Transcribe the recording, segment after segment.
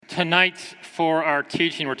Tonight, for our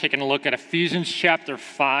teaching, we're taking a look at Ephesians chapter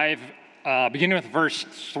 5, beginning with verse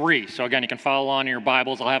 3. So again, you can follow along in your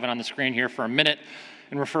Bibles. I'll have it on the screen here for a minute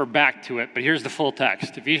and refer back to it. But here's the full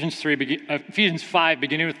text. Ephesians 5,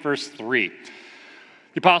 beginning with verse 3.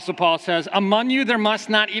 The Apostle Paul says, "Among you there must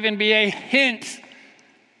not even be a hint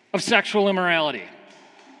of sexual immorality,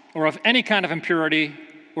 or of any kind of impurity,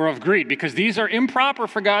 or of greed, because these are improper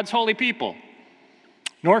for God's holy people.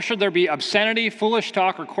 Nor should there be obscenity, foolish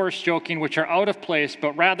talk, or coarse joking, which are out of place,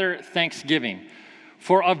 but rather thanksgiving.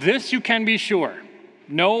 For of this you can be sure,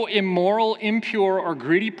 no immoral, impure, or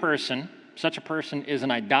greedy person, such a person is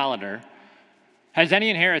an idolater, has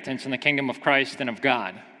any inheritance in the kingdom of Christ and of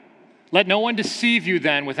God. Let no one deceive you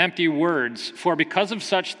then with empty words, for because of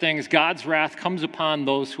such things God's wrath comes upon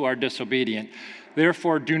those who are disobedient.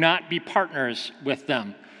 Therefore do not be partners with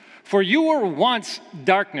them. For you were once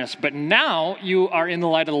darkness, but now you are in the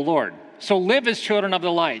light of the Lord. So live as children of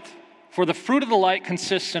the light. For the fruit of the light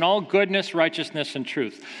consists in all goodness, righteousness, and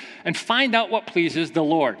truth. And find out what pleases the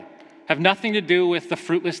Lord. Have nothing to do with the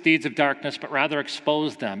fruitless deeds of darkness, but rather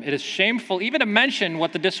expose them. It is shameful even to mention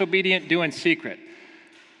what the disobedient do in secret.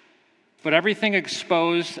 But everything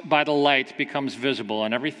exposed by the light becomes visible,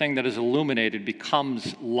 and everything that is illuminated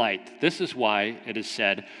becomes light. This is why it is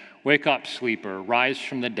said, 'Wake up, sleeper, rise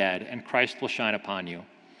from the dead, and Christ will shine upon you.'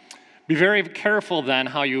 Be very careful then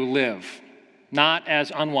how you live, not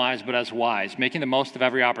as unwise but as wise, making the most of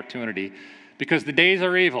every opportunity, because the days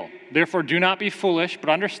are evil. Therefore do not be foolish,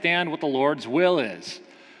 but understand what the Lord's will is.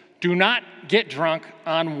 Do not get drunk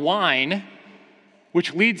on wine,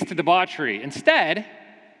 which leads to debauchery. Instead,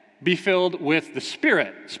 be filled with the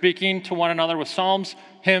Spirit, speaking to one another with psalms,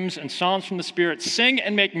 hymns, and songs from the Spirit. Sing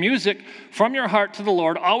and make music from your heart to the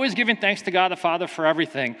Lord, always giving thanks to God the Father for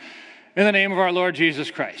everything, in the name of our Lord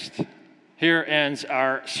Jesus Christ." Here ends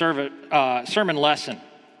our sermon lesson.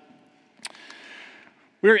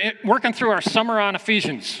 We're working through our summer on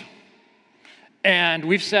Ephesians. And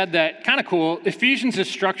we've said that, kind of cool, Ephesians is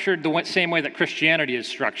structured the same way that Christianity is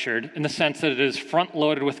structured, in the sense that it is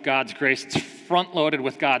front-loaded with God's grace. It's front-loaded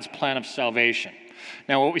with God's plan of salvation.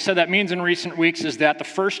 Now, what we said that means in recent weeks is that the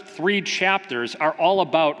first 3 chapters are all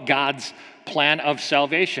about God's plan of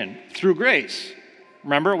salvation through grace.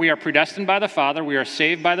 Remember, we are predestined by the Father, we are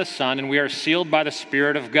saved by the Son, and we are sealed by the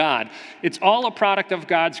Spirit of God. It's all a product of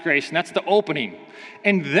God's grace, and that's the opening.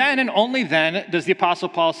 And then, and only then, does the Apostle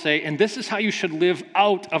Paul say, and this is how you should live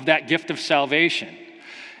out of that gift of salvation.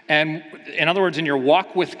 And in other words, in your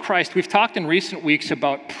walk with Christ, we've talked in recent weeks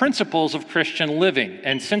about principles of Christian living.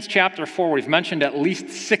 And since chapter 4, we've mentioned at least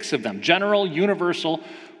 6 of them, general, universal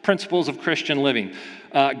principles of Christian living.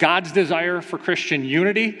 God's desire for Christian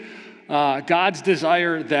unity, God's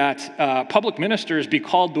desire that public ministers be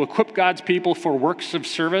called to equip God's people for works of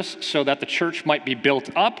service so that the church might be built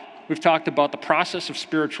up. We've talked about the process of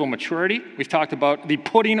spiritual maturity. We've talked about the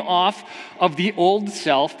putting off of the old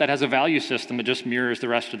self that has a value system that just mirrors the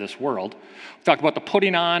rest of this world. We've talked about the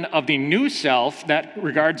putting on of the new self that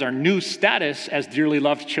regards our new status as dearly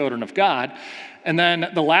loved children of God. And then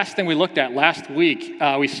the last thing we looked at last week,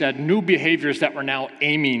 we said new behaviors that we're now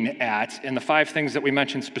aiming at. And the 5 things that we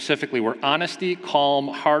mentioned specifically were honesty, calm,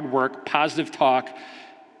 hard work, positive talk,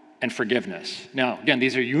 and forgiveness. Now, again,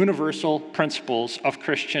 these are universal principles of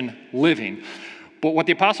Christian living. But what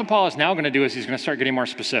the Apostle Paul is now going to do is he's going to start getting more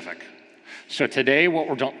specific. So today, what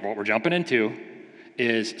we're jumping into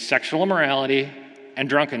is sexual immorality and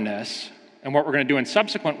drunkenness. And what we're going to do in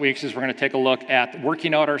subsequent weeks is we're going to take a look at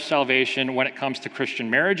working out our salvation when it comes to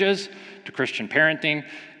Christian marriages, to Christian parenting,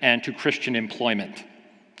 and to Christian employment.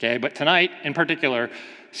 Okay, but tonight, in particular,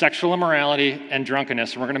 sexual immorality and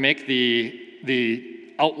drunkenness. And we're going to make the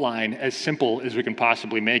outline as simple as we can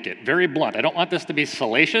possibly make it. Very blunt. I don't want this to be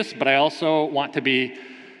salacious, but I also want to be, we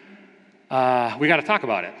got to talk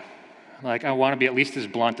about it. Like, I want to be at least as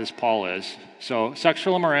blunt as Paul is. So,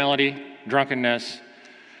 sexual immorality, drunkenness,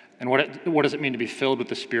 and what does it mean to be filled with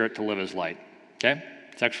the Spirit to live as light? Okay?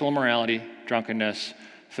 Sexual immorality, drunkenness,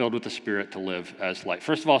 filled with the Spirit to live as light.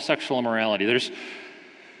 First of all, sexual immorality. There's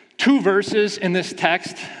 2 verses in this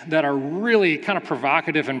text that are really kind of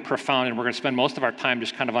provocative and profound, and we're going to spend most of our time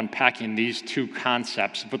just kind of unpacking these 2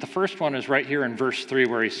 concepts. But the first one is right here in verse 3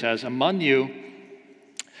 where he says, "Among you,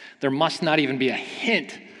 there must not even be a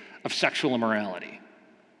hint of sexual immorality."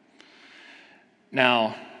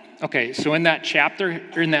 Now, okay, so in that chapter,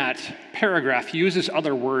 or in that paragraph, he uses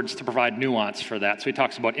other words to provide nuance for that. So he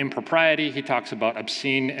talks about impropriety, he talks about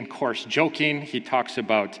obscene and coarse joking, he talks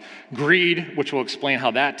about greed, which will explain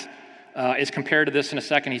how that is compared to this in a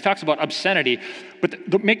second. He talks about obscenity,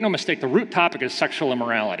 but make no mistake, the root topic is sexual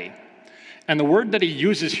immorality. And the word that he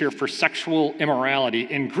uses here for sexual immorality,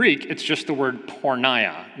 in Greek, it's just the word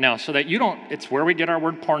porneia. Now, so that you don't, it's where we get our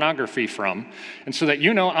word pornography from. And so that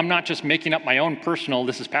you know I'm not just making up my own personal,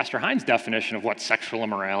 this is Pastor Hines' definition of what sexual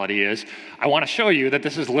immorality is. I want to show you that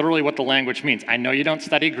this is literally what the language means. I know you don't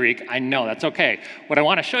study Greek. I know, that's okay. What I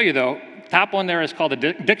want to show you, though, top one there is called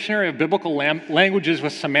the Dictionary of Biblical Languages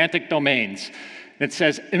with Semantic Domains. It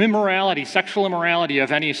says immorality, sexual immorality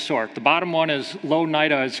of any sort. The bottom one is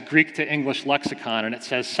Louw-Nida's Greek to English lexicon, and it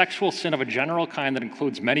says sexual sin of a general kind that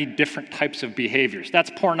includes many different types of behaviors.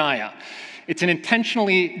 That's porneia. It's an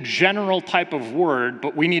intentionally general type of word,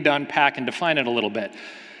 but we need to unpack and define it a little bit.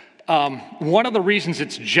 One of the reasons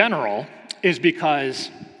it's general is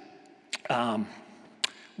because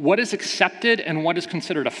what is accepted and what is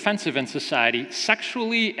considered offensive in society,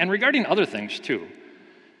 sexually, and regarding other things too,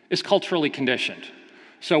 is culturally conditioned.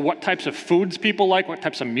 So what types of foods people like, what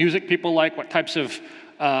types of music people like, what types of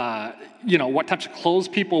clothes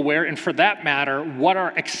people wear, and for that matter, what are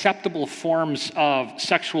acceptable forms of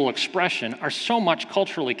sexual expression are so much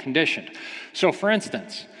culturally conditioned. So for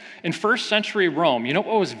instance, in first century Rome, you know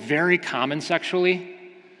what was very common sexually?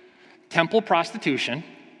 Temple prostitution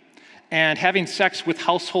and having sex with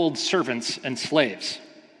household servants and slaves.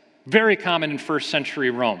 Very common in first century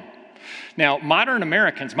Rome. Now, modern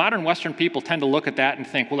Americans, modern Western people tend to look at that and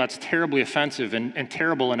think, well, that's terribly offensive and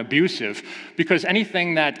terrible and abusive, because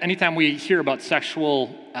anytime we hear about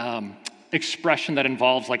sexual expression that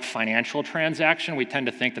involves like financial transaction, we tend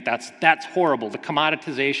to think that that's horrible. The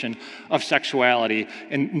commoditization of sexuality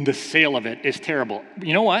and the sale of it is terrible.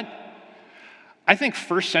 You know what? I think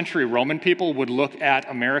first century Roman people would look at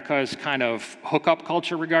America's kind of hookup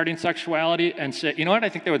culture regarding sexuality and say, you know what I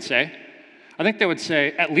think they would say? I think they would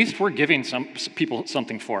say, at least we're giving some people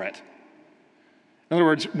something for it. In other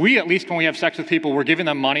words, we, at least when we have sex with people, we're giving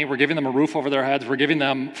them money, we're giving them a roof over their heads, we're giving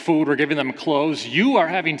them food, we're giving them clothes. You are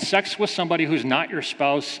having sex with somebody who's not your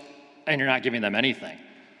spouse, and you're not giving them anything.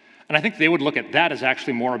 And I think they would look at that as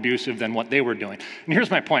actually more abusive than what they were doing. And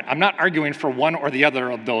here's my point. I'm not arguing for one or the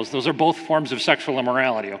other of those. Those are both forms of sexual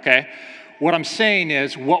immorality, okay? What I'm saying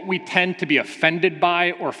is what we tend to be offended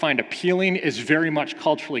by or find appealing is very much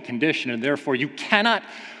culturally conditioned, and therefore you cannot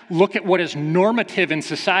look at what is normative in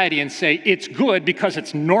society and say it's good because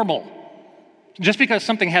it's normal. Just because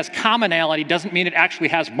something has commonality doesn't mean it actually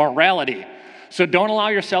has morality. So don't allow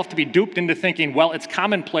yourself to be duped into thinking, well, it's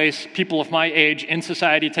commonplace, people of my age in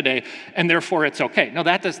society today, and therefore it's okay. No,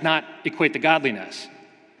 that does not equate to godliness.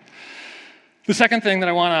 The second thing that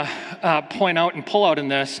I want to point out and pull out in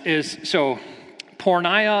this is, so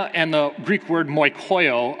porneia and the Greek word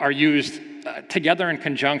moikoio are used together in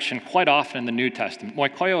conjunction quite often in the New Testament.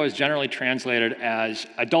 Moikoio is generally translated as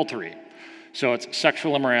adultery. So it's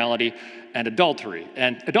sexual immorality and adultery.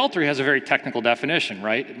 And adultery has a very technical definition,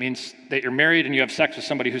 right? It means that you're married and you have sex with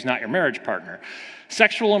somebody who's not your marriage partner.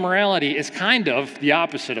 Sexual immorality is kind of the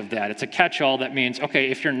opposite of that. It's a catch-all that means,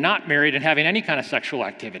 okay, if you're not married and having any kind of sexual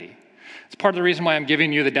activity. It's part of the reason why I'm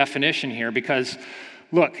giving you the definition here, because,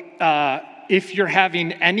 look, if you're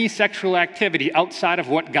having any sexual activity outside of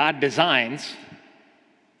what God designs,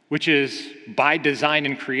 which is by design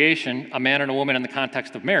and creation, a man and a woman in the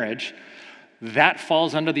context of marriage, that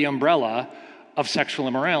falls under the umbrella of sexual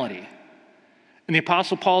immorality. And the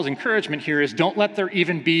Apostle Paul's encouragement here is don't let there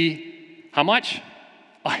even be, how much?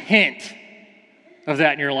 A hint of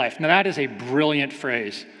that in your life. Now that is a brilliant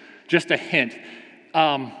phrase, just a hint.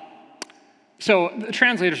 So the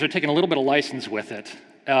translators are taking a little bit of license with it.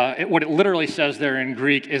 What it literally says there in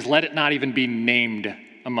Greek is let it not even be named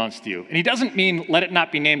amongst you. And he doesn't mean let it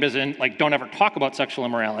not be named as in like don't ever talk about sexual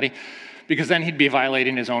immorality, because then he'd be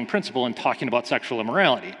violating his own principle in talking about sexual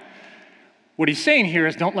immorality. What he's saying here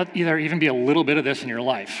is don't let there even be a little bit of this in your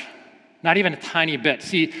life. Not even a tiny bit.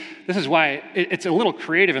 See, this is why it's a little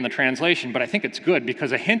creative in the translation, but I think it's good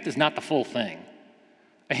because a hint is not the full thing.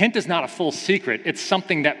 A hint is not a full secret. It's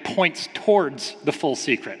something that points towards the full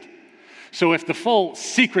secret. So if the full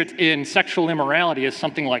secret in sexual immorality is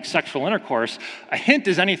something like sexual intercourse, a hint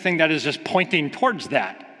is anything that is just pointing towards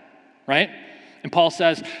that, right? And Paul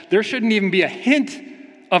says there shouldn't even be a hint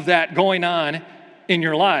of that going on in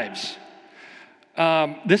your lives.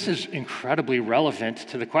 This is incredibly relevant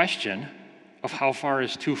to the question of how far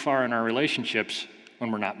is too far in our relationships when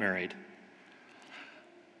we're not married.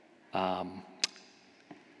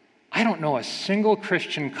 I don't know a single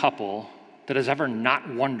Christian couple that has ever not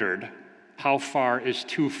wondered how far is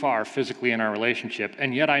too far physically in our relationship,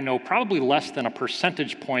 and yet I know probably less than a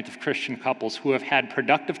percentage point of Christian couples who have had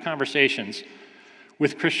productive conversations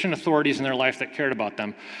with Christian authorities in their life that cared about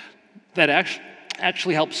them that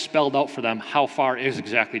actually helped spelled out for them how far is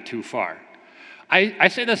exactly too far. I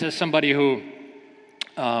say this as somebody who,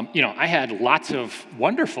 I had lots of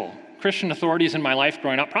wonderful Christian authorities in my life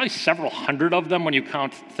growing up, probably several hundred of them when you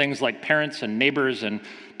count things like parents and neighbors and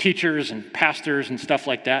teachers and pastors and stuff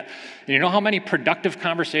like that. And you know how many productive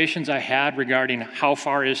conversations I had regarding how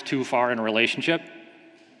far is too far in a relationship?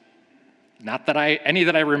 Not that any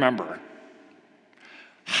that I remember.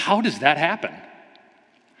 How does that happen?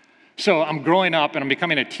 So I'm growing up and I'm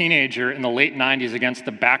becoming a teenager in the late 90s against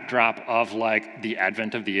the backdrop of like the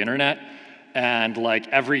advent of the internet and like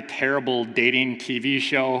every terrible dating TV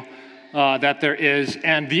show that there is.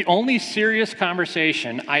 And the only serious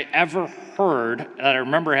conversation I ever heard that I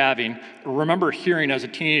remember hearing as a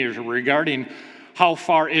teenager regarding how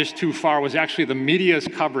far is too far was actually the media's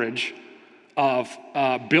coverage of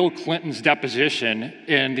Bill Clinton's deposition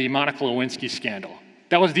in the Monica Lewinsky scandal.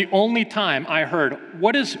 That was the only time I heard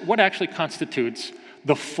what actually constitutes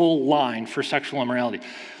the full line for sexual immorality.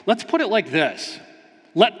 Let's put it like this.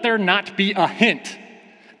 Let there not be a hint.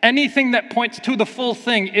 Anything that points to the full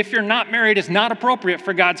thing, if you're not married, is not appropriate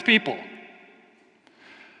for God's people.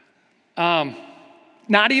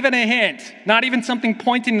 Not even a hint, not even something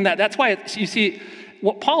pointing to that. That's why, you see,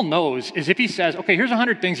 what Paul knows is if he says, okay, here's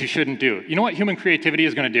 100 things you shouldn't do. You know what human creativity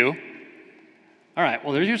is going to do? All right,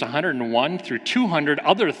 well, here's 101 through 200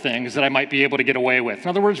 other things that I might be able to get away with. In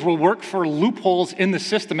other words, we'll work for loopholes in the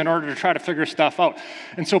system in order to try to figure stuff out.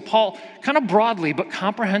 And so Paul, kind of broadly but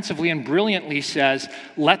comprehensively and brilliantly says,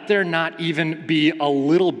 let there not even be a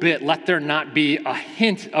little bit, let there not be a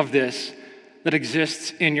hint of this that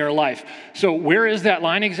exists in your life. So where is that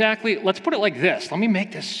line exactly? Let's put it like this. Let me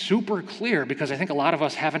make this super clear because I think a lot of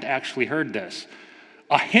us haven't actually heard this.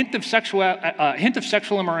 A hint of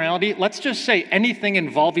sexual immorality, let's just say anything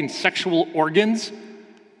involving sexual organs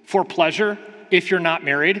for pleasure, if you're not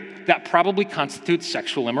married, that probably constitutes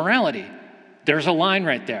sexual immorality. There's a line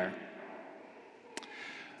right there.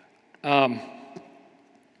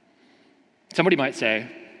 Somebody might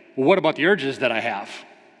say, well, what about the urges that I have?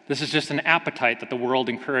 This is just an appetite that the world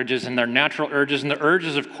encourages and their natural urges, and the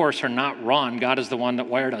urges, of course, are not wrong. God is the one that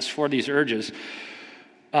wired us for these urges.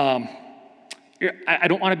 I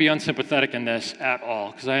don't want to be unsympathetic in this at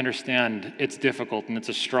all, because I understand it's difficult and it's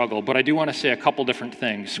a struggle, but I do want to say a couple different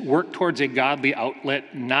things. Work towards a godly outlet,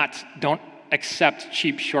 don't accept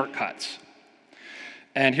cheap shortcuts.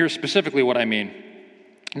 And here's specifically what I mean.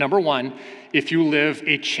 Number one, if you live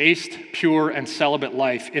a chaste, pure, and celibate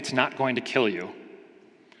life, it's not going to kill you.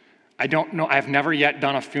 I don't know, I've never yet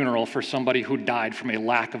done a funeral for somebody who died from a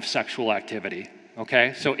lack of sexual activity,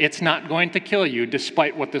 okay? So it's not going to kill you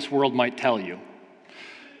despite what this world might tell you.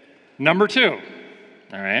 Number two,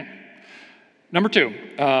 all right? Number two,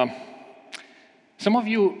 some of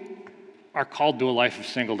you are called to a life of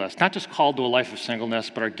singleness. Not just called to a life of singleness,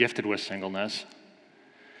 but are gifted with singleness.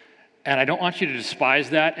 And I don't want you to despise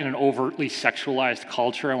that in an overtly sexualized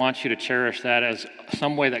culture. I want you to cherish that as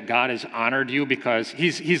some way that God has honored you because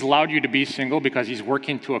he's allowed you to be single because he's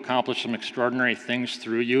working to accomplish some extraordinary things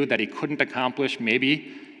through you that he couldn't accomplish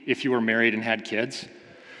maybe if you were married and had kids.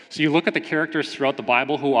 So you look at the characters throughout the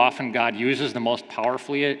Bible who often God uses the most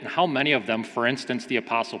powerfully, and how many of them, for instance, the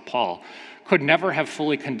Apostle Paul, could never have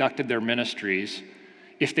fully conducted their ministries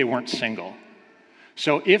if they weren't single.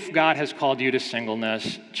 So if God has called you to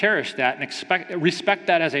singleness, cherish that and respect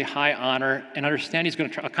that as a high honor and understand he's going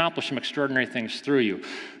to accomplish some extraordinary things through you.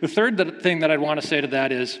 The third thing that I'd want to say to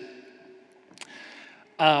that is,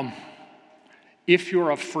 if you're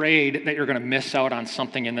afraid that you're going to miss out on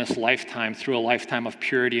something in this lifetime through a lifetime of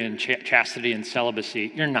purity and chastity and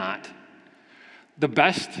celibacy, you're not. The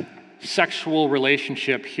best sexual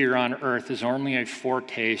relationship here on earth is only a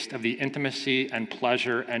foretaste of the intimacy and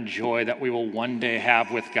pleasure and joy that we will one day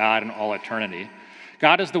have with God in all eternity.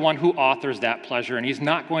 God is the one who authors that pleasure, and he's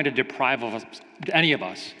not going to deprive any of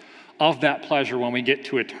us of that pleasure when we get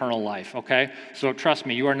to eternal life, okay? So trust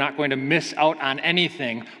me, you are not going to miss out on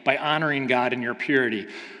anything by honoring God in your purity.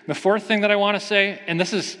 The fourth thing that I want to say, and I'm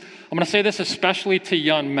going to say this especially to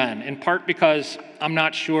young men, in part because I'm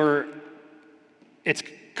not sure it's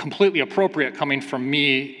completely appropriate coming from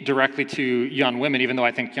me directly to young women, even though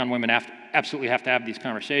I think young women absolutely have to have these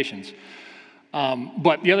conversations.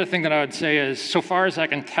 But the other thing that I would say is, so far as I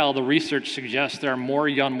can tell, the research suggests there are more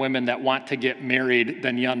young women that want to get married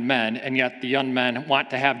than young men, and yet the young men want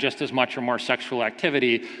to have just as much or more sexual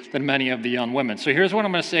activity than many of the young women. So here's what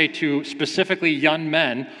I'm going to say to specifically young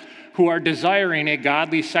men who are desiring a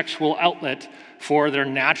godly sexual outlet for their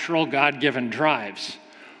natural God-given drives.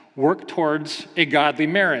 Work towards a godly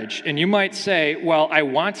marriage. And you might say, well, I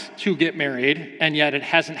want to get married, and yet it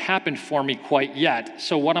hasn't happened for me quite yet.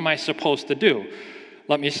 So what am I supposed to do?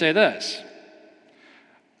 Let me say this.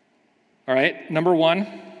 All right, number 1,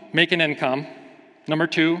 make an income. Number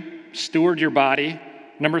 2, steward your body.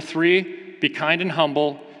 Number 3, be kind and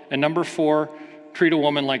humble. And number 4, treat a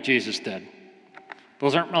woman like Jesus did.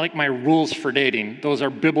 Those aren't like my rules for dating. Those are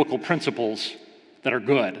biblical principles that are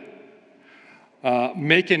good.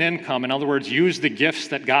 Make an income. In other words, use the gifts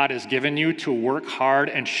that God has given you to work hard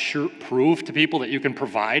and prove to people that you can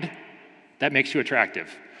provide. That makes you attractive.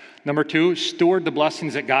 Number 2, steward the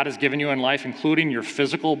blessings that God has given you in life, including your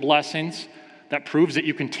physical blessings. That proves that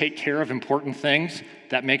you can take care of important things.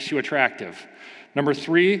 That makes you attractive. Number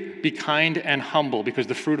 3, be kind and humble, because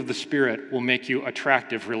the fruit of the Spirit will make you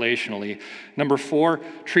attractive relationally. Number 4,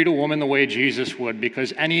 treat a woman the way Jesus would,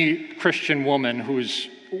 because any Christian woman who's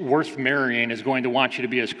worth marrying is going to want you to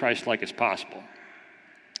be as Christ-like as possible.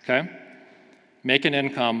 Okay? Make an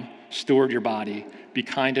income, steward your body, be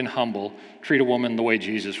kind and humble, treat a woman the way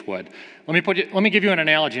Jesus would. Let me give you an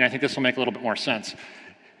analogy, and I think this will make a little bit more sense.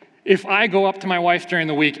 If I go up to my wife during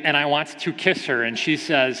the week and I want to kiss her and she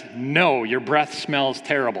says, "No, your breath smells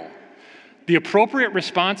terrible," the appropriate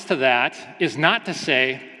response to that is not to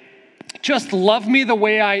say, "Just love me the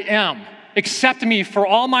way I am. Accept me for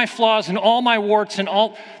all my flaws and all my warts and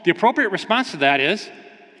all." The appropriate response to that is,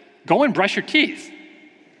 go and brush your teeth.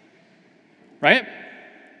 Right?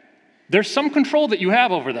 There's some control that you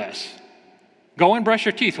have over this. Go and brush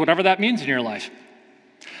your teeth, whatever that means in your life.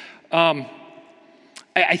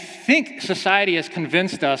 I think society has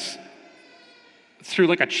convinced us through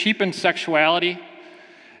like a cheapened sexuality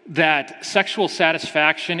that sexual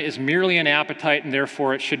satisfaction is merely an appetite and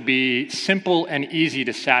therefore it should be simple and easy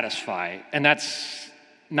to satisfy. And that's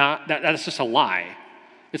just a lie.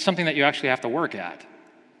 It's something that you actually have to work at.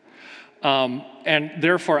 And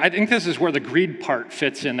therefore, I think this is where the greed part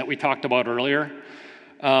fits in that we talked about earlier.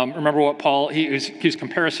 Remember what Paul, he's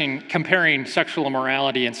comparing sexual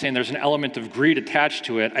immorality and saying there's an element of greed attached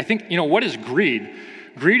to it. I think, what is greed?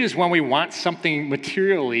 Greed is when we want something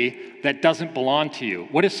materially that doesn't belong to you.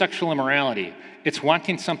 What is sexual immorality? It's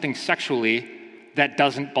wanting something sexually that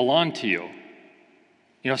doesn't belong to you.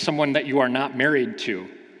 Someone that you are not married to.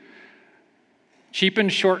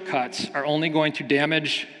 Cheapened shortcuts are only going to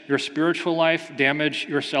damage your spiritual life, damage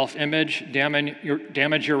your self-image,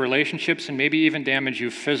 damage your relationships, and maybe even damage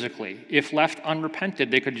you physically. If left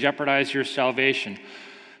unrepented, they could jeopardize your salvation.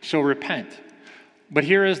 So repent. But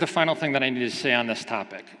here is the final thing that I need to say on this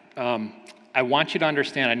topic. I want you to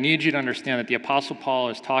understand, I need you to understand that the Apostle Paul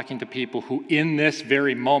is talking to people who in this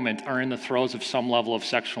very moment are in the throes of some level of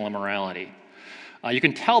sexual immorality. You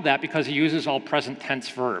can tell that because he uses all present tense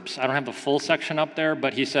verbs. I don't have the full section up there,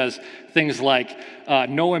 but he says things like,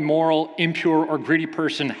 no immoral, impure, or greedy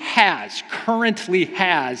person currently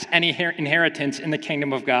has any inheritance in the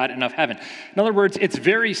kingdom of God and of heaven. In other words, it's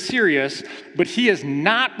very serious, but he is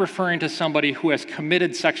not referring to somebody who has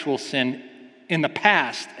committed sexual sin in the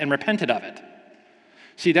past and repented of it.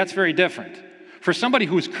 See, that's very different. For somebody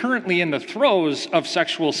who's currently in the throes of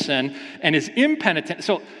sexual sin and is impenitent,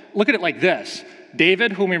 so look at it like this.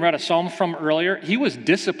 David, whom we read a psalm from earlier, he was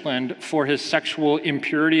disciplined for his sexual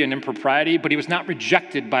impurity and impropriety, but he was not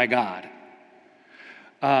rejected by God.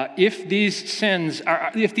 If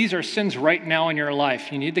these are sins right now in your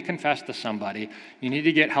life, you need to confess to somebody. You need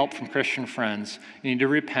to get help from Christian friends. You need to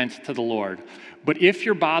repent to the Lord. But if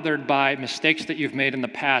you're bothered by mistakes that you've made in the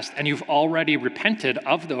past and you've already repented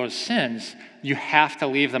of those sins, you have to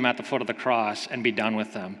leave them at the foot of the cross and be done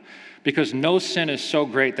with them. Because no sin is so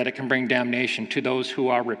great that it can bring damnation to those who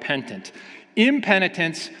are repentant.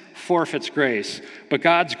 Impenitence forfeits grace, but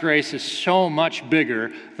God's grace is so much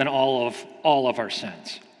bigger than all of our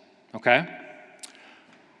sins. Okay?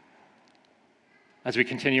 As we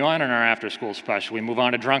continue on in our after-school special, we move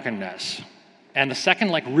on to drunkenness. And the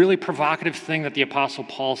second, really provocative thing that the Apostle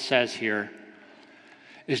Paul says here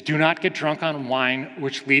is, do not get drunk on wine,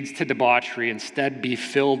 which leads to debauchery. Instead, be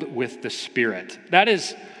filled with the Spirit.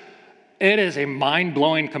 It is a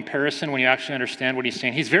mind-blowing comparison when you actually understand what he's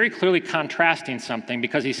saying. He's very clearly contrasting something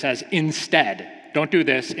because he says, instead, don't do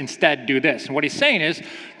this, instead do this. And what he's saying is,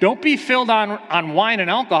 don't be filled on wine and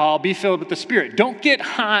alcohol, be filled with the Spirit. Don't get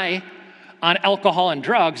high on alcohol and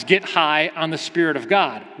drugs, get high on the Spirit of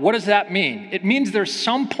God. What does that mean? It means there's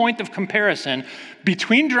some point of comparison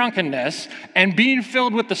between drunkenness and being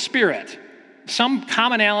filled with the Spirit. Some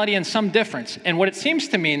commonality and some difference. And what it seems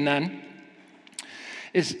to mean then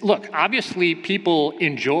is, look, obviously people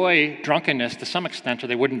enjoy drunkenness to some extent or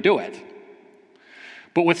they wouldn't do it.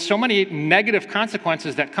 But with so many negative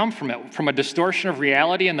consequences that come from it, from a distortion of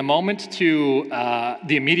reality in the moment to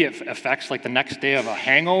the immediate effects like the next day of a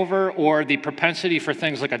hangover, or the propensity for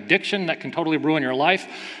things like addiction that can totally ruin your life,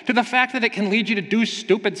 to the fact that it can lead you to do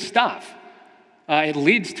stupid stuff. It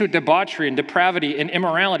leads to debauchery and depravity and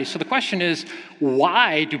immorality. So the question is,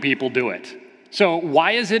 why do people do it? So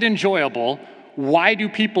why is it enjoyable? Why do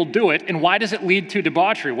people do it? And why does it lead to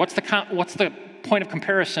debauchery? What's the point of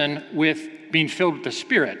comparison with being filled with the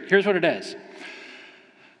Spirit? Here's what it is.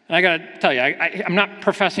 And I got to tell you, I'm not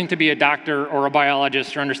professing to be a doctor or a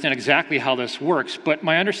biologist or understand exactly how this works, but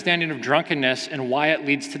my understanding of drunkenness and why it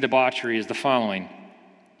leads to debauchery is the following.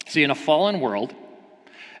 See, in a fallen world,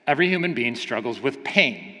 every human being struggles with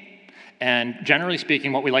pain. And generally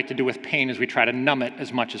speaking, what we like to do with pain is we try to numb it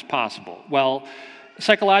as much as possible. Well,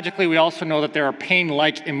 psychologically, we also know that there are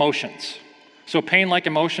pain-like emotions. So pain-like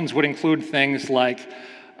emotions would include things like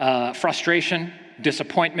frustration,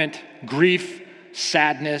 disappointment, grief,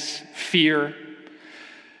 sadness, fear.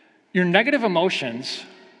 Your negative emotions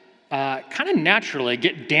kind of naturally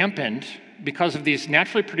get dampened because of these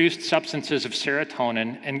naturally produced substances of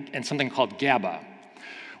serotonin and something called GABA.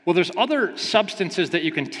 Well, there's other substances that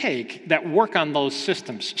you can take that work on those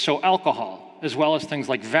systems. So alcohol, as well as things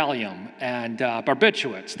like Valium and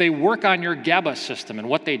barbiturates, they work on your GABA system. And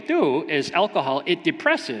what they do is alcohol, it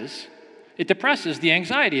depresses the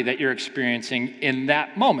anxiety that you're experiencing in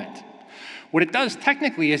that moment. What it does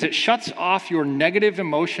technically is it shuts off your negative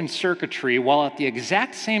emotion circuitry while at the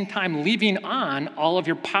exact same time leaving on all of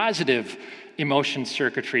your positive emotion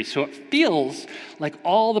circuitry. So it feels like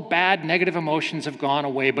all the bad negative emotions have gone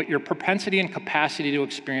away, but your propensity and capacity to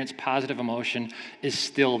experience positive emotion is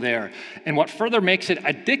still there. And what further makes it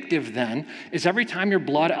addictive then is every time your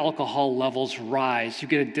blood alcohol levels rise, you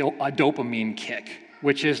get a dopamine kick,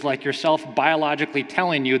 which is like yourself biologically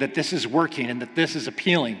telling you that this is working and that this is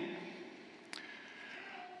appealing.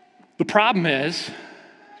 The problem is,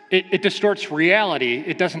 it distorts reality.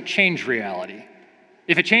 It doesn't change reality.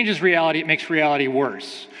 If it changes reality, it makes reality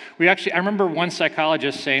worse. I remember one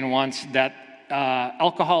psychologist saying once that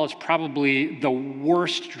alcohol is probably the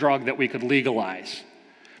worst drug that we could legalize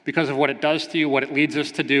because of what it does to you, what it leads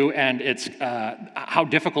us to do, and it's how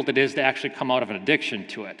difficult it is to actually come out of an addiction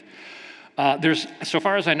to it. So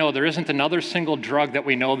far as I know, there isn't another single drug that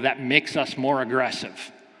we know that makes us more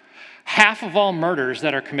aggressive. Half of all murders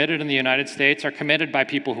that are committed in the United States are committed by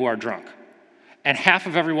people who are drunk. And half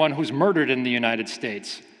of everyone who's murdered in the United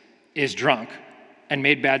States is drunk and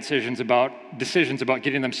made bad decisions about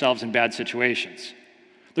getting themselves in bad situations.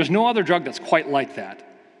 There's no other drug that's quite like that.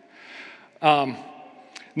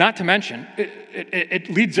 Not to mention, it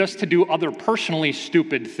leads us to do other personally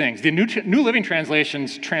stupid things. The New Living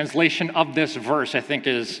Translation's translation of this verse, I think,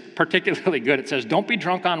 is particularly good. It says, "Don't be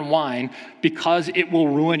drunk on wine because it will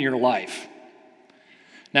ruin your life."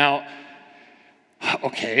 Now,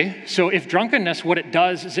 okay, so if drunkenness, what it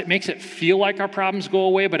does is it makes it feel like our problems go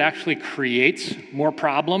away, but actually creates more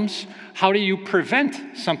problems. How do you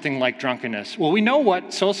prevent something like drunkenness? Well, we know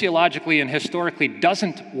what sociologically and historically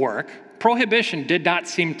doesn't work. Prohibition did not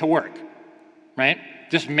seem to work, right?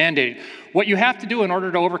 Just mandated. What you have to do in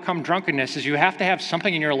order to overcome drunkenness is you have to have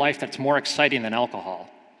something in your life that's more exciting than alcohol.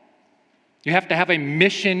 You have to have a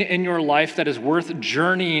mission in your life that is worth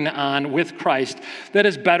journeying on with Christ that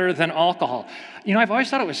is better than alcohol. You know, I've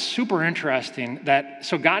always thought it was super interesting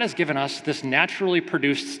so God has given us this naturally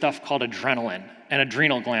produced stuff called adrenaline and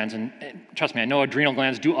adrenal glands. And trust me, I know adrenal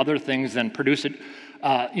glands do other things than produce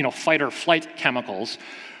fight or flight chemicals.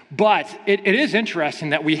 But it is interesting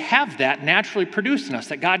that we have that naturally produced in us,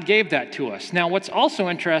 that God gave that to us. Now, what's also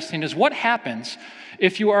interesting is what happens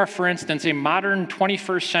if you are, for instance, a modern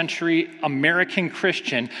 21st century American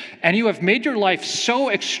Christian, and you have made your life so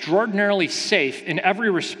extraordinarily safe in every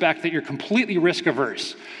respect that you're completely risk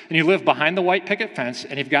averse. And you live behind the white picket fence,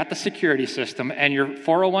 and you've got the security system, and your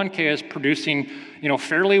 401k is producing,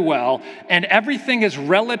 fairly well, and everything is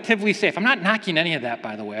relatively safe. I'm not knocking any of that,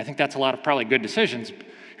 by the way. I think that's a lot of probably good decisions.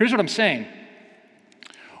 Here's what I'm saying.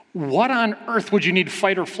 What on earth would you need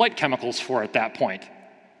fight or flight chemicals for at that point?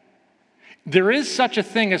 There is such a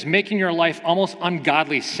thing as making your life almost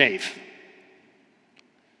ungodly safe.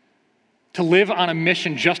 To live on a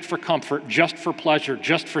mission just for comfort, just for pleasure,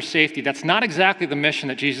 just for safety. That's not exactly the mission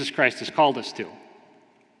that Jesus Christ has called us to.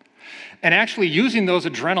 And actually using those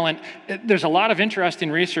adrenaline, there's a lot of interesting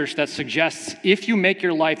research that suggests if you make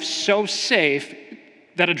your life so safe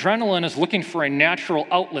that adrenaline is looking for a natural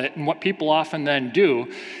outlet, and what people often then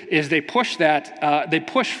do is they push for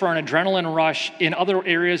an adrenaline rush in other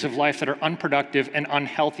areas of life that are unproductive and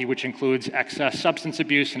unhealthy, which includes excess substance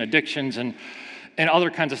abuse and addictions and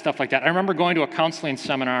other kinds of stuff like that. I remember going to a counseling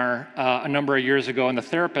seminar a number of years ago, and the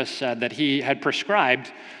therapist said that he had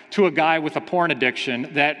prescribed to a guy with a porn addiction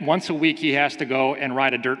that once a week he has to go and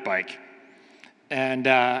ride a dirt bike. And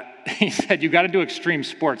he said, you got to do extreme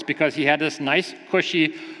sports, because he had this nice,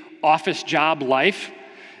 cushy office job life.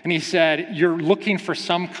 And he said, you're looking for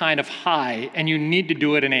some kind of high, and you need to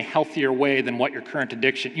do it in a healthier way than what your current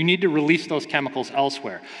addiction. You need to release those chemicals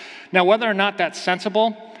elsewhere. Now, whether or not that's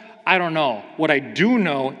sensible, I don't know. What I do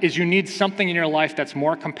know is you need something in your life that's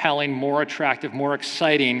more compelling, more attractive, more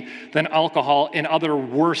exciting than alcohol and other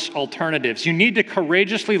worse alternatives. You need to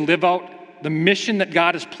courageously live out the mission that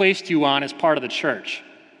God has placed you on as part of the church.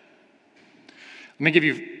 Let me give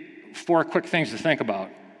you 4 quick things to think about.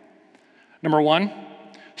 Number 1,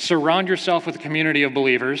 surround yourself with a community of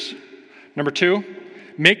believers. Number 2,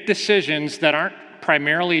 make decisions that aren't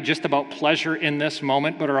primarily just about pleasure in this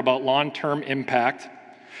moment, but are about long-term impact.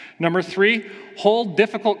 Number 3, hold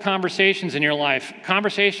difficult conversations in your life.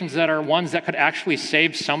 Conversations that are ones that could actually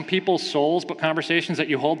save some people's souls, but conversations that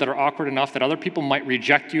you hold that are awkward enough that other people might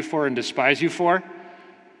reject you for and despise you for.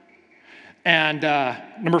 And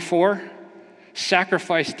number 4,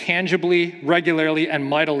 sacrifice tangibly, regularly, and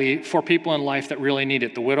mightily for people in life that really need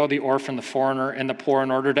it, the widow, the orphan, the foreigner, and the poor,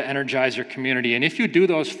 in order to energize your community. And if you do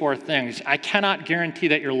those 4 things, I cannot guarantee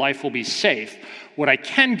that your life will be safe. What I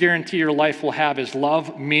can guarantee your life will have is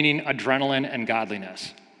love, meaning, adrenaline, and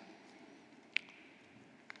godliness.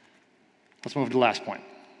 Let's move to the last point.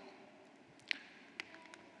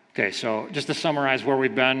 Okay, so just to summarize where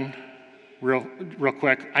we've been real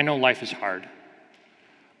quick, I know life is hard.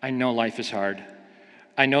 I know life is hard.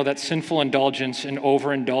 I know that sinful indulgence and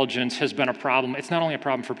overindulgence has been a problem. It's not only a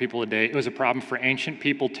problem for people today, it was a problem for ancient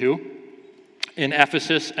people too. In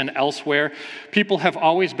Ephesus and elsewhere, people have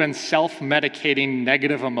always been self-medicating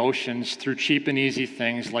negative emotions through cheap and easy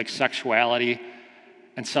things like sexuality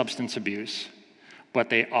and substance abuse. But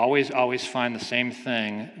they always find the same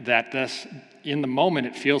thing, that this, in the moment,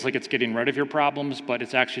 it feels like it's getting rid of your problems, but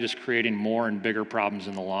it's actually just creating more and bigger problems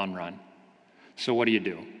in the long run. So what do you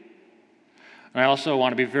do? And I also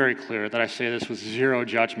want to be very clear that I say this with zero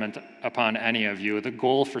judgment upon any of you. The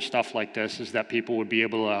goal for stuff like this is that people would be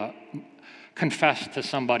able to confess to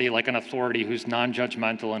somebody like an authority who's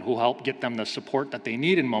non-judgmental and who help get them the support that they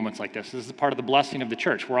need in moments like this. This is part of the blessing of the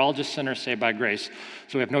church. We're all just sinners saved by grace,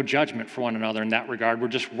 so we have no judgment for one another in that regard. We're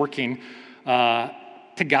just working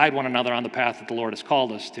to guide one another on the path that the Lord has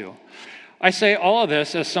called us to. I say all of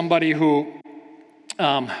this as somebody who,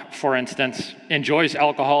 for instance, enjoys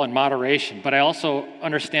alcohol in moderation, but I also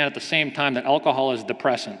understand at the same time that alcohol is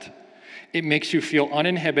depressant. It makes you feel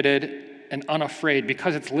uninhibited and unafraid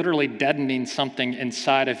because it's literally deadening something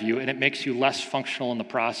inside of you, and it makes you less functional in the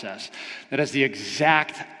process. That is the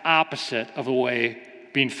exact opposite of the way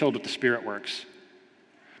being filled with the Spirit works.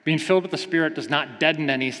 Being filled with the Spirit does not deaden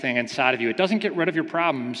anything inside of you. It doesn't get rid of your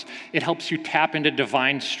problems. It helps you tap into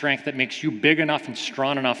divine strength that makes you big enough and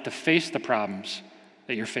strong enough to face the problems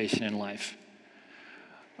that you're facing in life.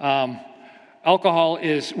 Alcohol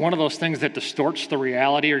is one of those things that distorts the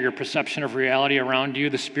reality or your perception of reality around you.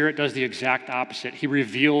 The Spirit does the exact opposite. He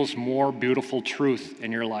reveals more beautiful truth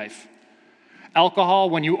in your life.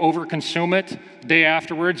 Alcohol, when you overconsume it, the day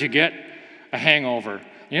afterwards, you get a hangover.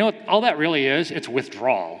 You know what all that really is? It's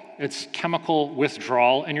withdrawal. It's chemical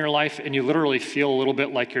withdrawal in your life, and you literally feel a little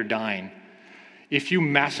bit like you're dying. If you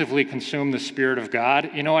massively consume the Spirit of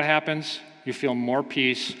God, you know what happens? You feel more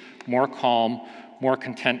peace, more calm, more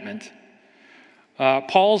contentment.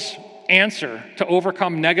 Paul's answer to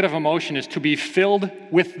overcome negative emotion is to be filled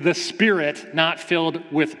with the Spirit, not filled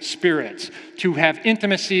with spirits. To have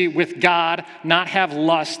intimacy with God, not have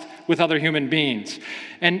lust with other human beings.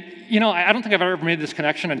 And, you know, I don't think I've ever made this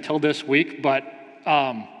connection until this week, but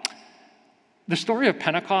the story of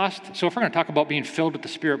Pentecost, so if we're going to talk about being filled with the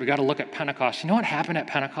Spirit, we got to look at Pentecost. You know what happened at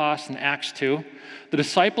Pentecost in Acts 2? The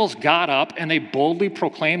disciples got up and they boldly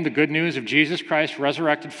proclaimed the good news of Jesus Christ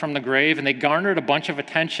resurrected from the grave, and they garnered a bunch of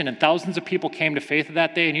attention, and thousands of people came to faith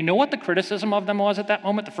that day. And you know what the criticism of them was at that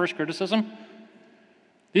moment, the first criticism?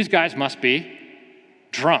 These guys must be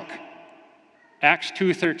drunk. Acts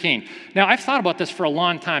 2:13. Now, I've thought about this for a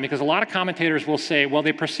long time because a lot of commentators will say, well,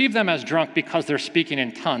 they perceive them as drunk because they're speaking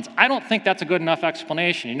in tongues. I don't think that's a good enough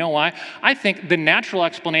explanation. You know why? I think the natural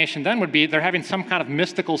explanation then would be they're having some kind of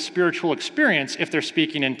mystical spiritual experience if they're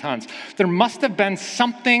speaking in tongues. There must have been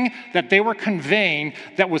something that they were conveying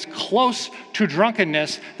that was close to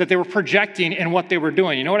drunkenness that they were projecting in what they were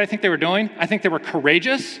doing. You know what I think they were doing? I think they were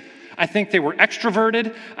courageous. I think they were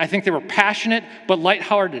extroverted. I think they were passionate, but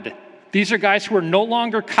lighthearted. These are guys who are no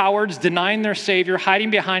longer cowards, denying their Savior, hiding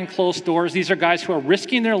behind closed doors. These are guys who are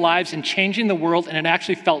risking their lives and changing the world, and it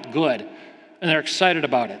actually felt good, and they're excited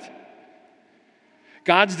about it.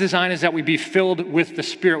 God's design is that we be filled with the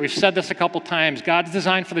Spirit. We've said this a couple times. God's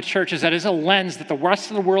design for the church is that it is a lens that the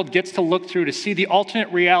rest of the world gets to look through to see the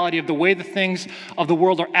alternate reality of the way the things of the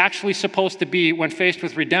world are actually supposed to be when faced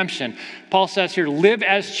with redemption. Paul says here, live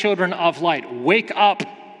as children of light. Wake up,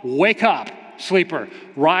 sleeper.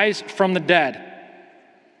 Rise from the dead,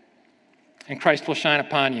 and Christ will shine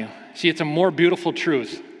upon you. See, it's a more beautiful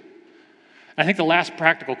truth. I think the last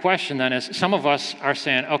practical question then is, some of us are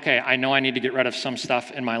saying, okay, I know I need to get rid of some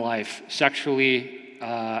stuff in my life, sexually,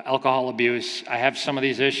 alcohol abuse. I have some of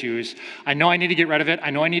these issues. I know I need to get rid of it.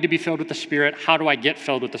 I know I need to be filled with the Spirit. How do I get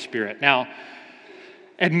filled with the Spirit? Now,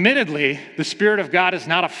 admittedly, the Spirit of God is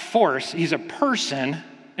not a force. He's a person,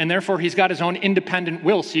 and therefore he's got his own independent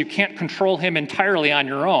will, so you can't control him entirely on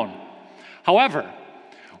your own. However,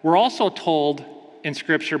 we're also told in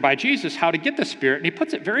Scripture by Jesus how to get the Spirit, and he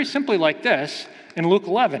puts it very simply like this in Luke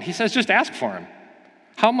 11. He says, just ask for him.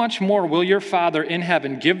 How much more will your Father in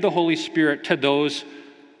heaven give the Holy Spirit to those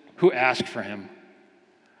who ask for him?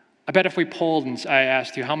 I bet if we polled and I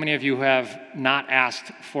asked you, how many of you have not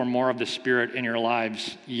asked for more of the Spirit in your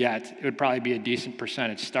lives yet? It would probably be a decent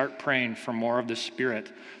percentage. Start praying for more of the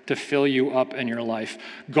Spirit to fill you up in your life.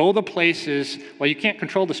 Go the places, well, you can't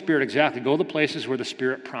control the Spirit exactly. Go the places where the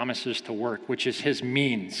Spirit promises to work, which is his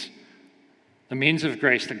means. The means of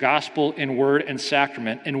grace, the gospel in word and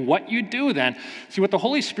sacrament. And what you do then, see what the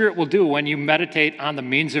Holy Spirit will do when you meditate on the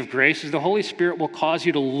means of grace is the Holy Spirit will cause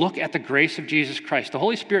you to look at the grace of Jesus Christ. The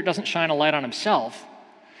Holy Spirit doesn't shine a light on himself.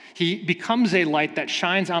 He becomes a light that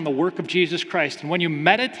shines on the work of Jesus Christ. And when you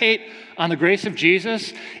meditate on the grace of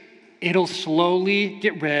Jesus, it'll slowly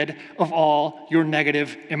get rid of all your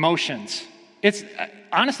negative emotions. It's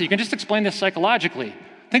honestly, you can just explain this psychologically.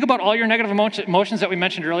 Think about all your negative emotions that we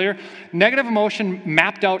mentioned earlier. Negative emotion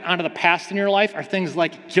mapped out onto the past in your life are things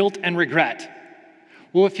like guilt and regret.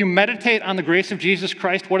 Well, if you meditate on the grace of Jesus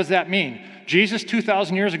Christ, what does that mean? Jesus,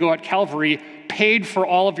 2,000 years ago at Calvary, paid for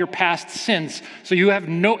all of your past sins. So you have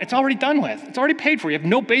it's already done with. It's already paid for. You have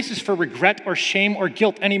no basis for regret or shame or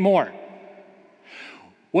guilt anymore.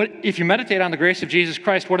 If you meditate on the grace of Jesus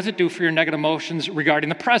Christ, what does it do for your negative emotions regarding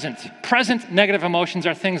the present? Present negative emotions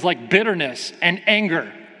are things like bitterness and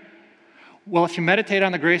anger. Well, if you meditate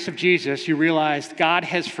on the grace of Jesus, you realize God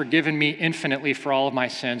has forgiven me infinitely for all of my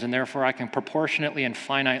sins, and therefore I can proportionately and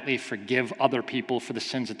finitely forgive other people for the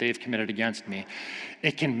sins that they've committed against me.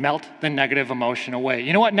 It can melt the negative emotion away.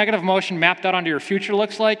 You know what negative emotion mapped out onto your future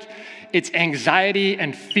looks like? It's anxiety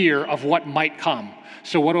and fear of what might come.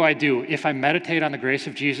 So what do? If I meditate on the grace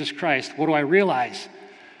of Jesus Christ, what do I realize?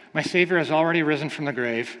 My Savior has already risen from the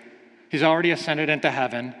grave. He's already ascended into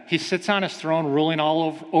heaven. He sits on his throne, ruling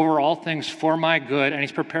over all things for my good, and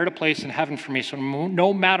he's prepared a place in heaven for me. So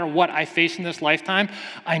no matter what I face in this lifetime,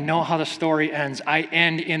 I know how the story ends. I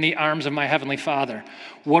end in the arms of my Heavenly Father.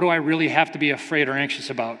 What do I really have to be afraid or anxious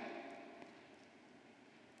about?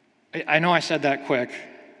 I know I said that quick.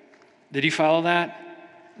 Did you follow that?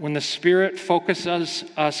 When the Spirit focuses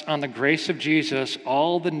us on the grace of Jesus,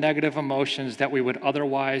 all the negative emotions that we would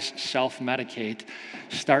otherwise self-medicate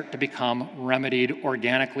start to become remedied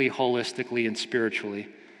organically, holistically, and spiritually.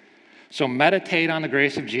 So meditate on the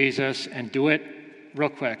grace of Jesus and do it real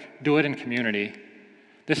quick. Do it in community.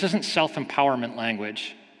 This isn't self-empowerment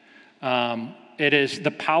language. It is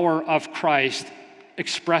the power of Christ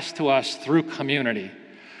expressed to us through community.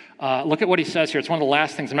 Look at what he says here. It's one of the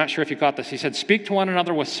last things. I'm not sure if you caught this. He said, speak to one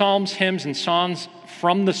another with psalms, hymns, and songs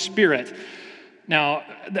from the Spirit. Now,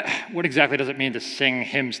 what exactly does it mean to sing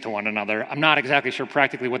hymns to one another? I'm not exactly sure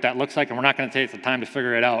practically what that looks like, and we're not going to take the time to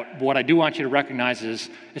figure it out. But what I do want you to recognize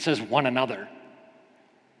is it says one another.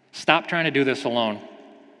 Stop trying to do this alone.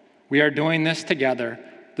 We are doing this together.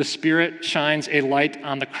 The Spirit shines a light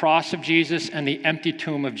on the cross of Jesus and the empty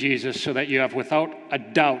tomb of Jesus so that you have without a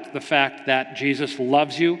doubt the fact that Jesus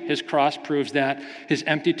loves you. His cross proves that. His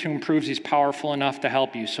empty tomb proves he's powerful enough to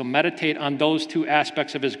help you. So meditate on those two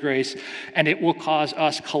aspects of his grace, and it will cause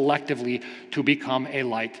us collectively to become a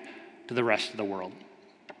light to the rest of the world.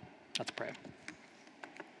 Let's pray.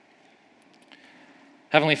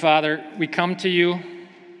 Heavenly Father, we come to you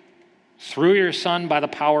through your Son by the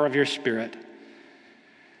power of your Spirit.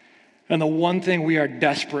 And the one thing we are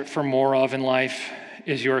desperate for more of in life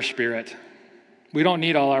is your Spirit. We don't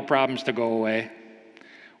need all our problems to go away.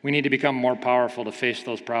 We need to become more powerful to face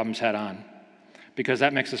those problems head on, because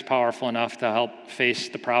that makes us powerful enough to help face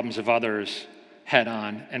the problems of others head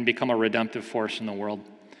on and become a redemptive force in the world.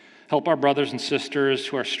 Help our brothers and sisters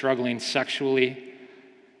who are struggling sexually,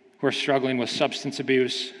 who are struggling with substance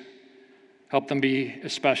abuse. Help them be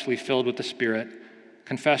especially filled with the Spirit,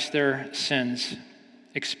 confess their sins,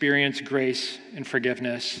 experience grace and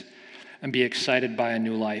forgiveness, and be excited by a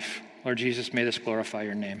new life. Lord Jesus, may this glorify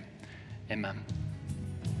your name. Amen.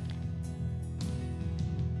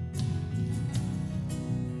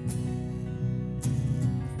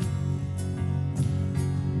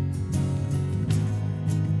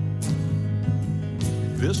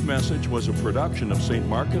 This message was a production of St.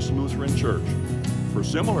 Marcus Lutheran Church. For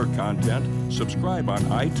similar content, subscribe on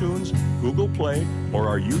iTunes, Google Play, or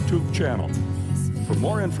our YouTube channel. For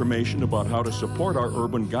more information about how to support our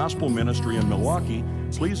urban gospel ministry in Milwaukee,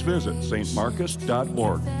 please visit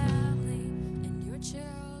stmarcus.org.